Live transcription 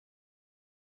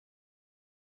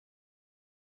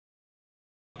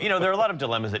You know, there are a lot of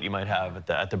dilemmas that you might have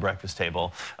at the breakfast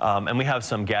table, and we have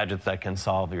some gadgets that can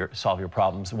solve your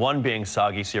problems. One being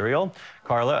soggy cereal.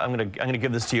 Carla, I'm gonna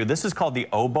give this to you. This is called the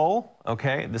Obol.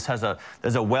 Okay, this has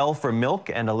there's a well for milk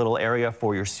and a little area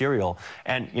for your cereal.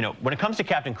 And you know, when it comes to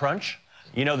Captain Crunch,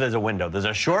 you know there's a window. There's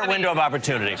a short window of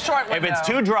opportunity. Short window. If it's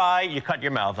too dry, you cut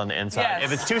your mouth on the inside. Yes.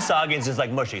 If it's too soggy, it's just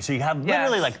like mushy. So you have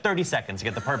literally like 30 seconds to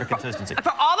get the perfect consistency.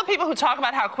 For all the people who talk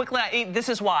about how quickly I eat, this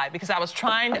is why. Because I was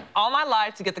trying all my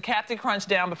life to get the Captain Crunch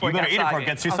down before it got soggy. You better eat it before it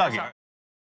gets too soggy. Sorry.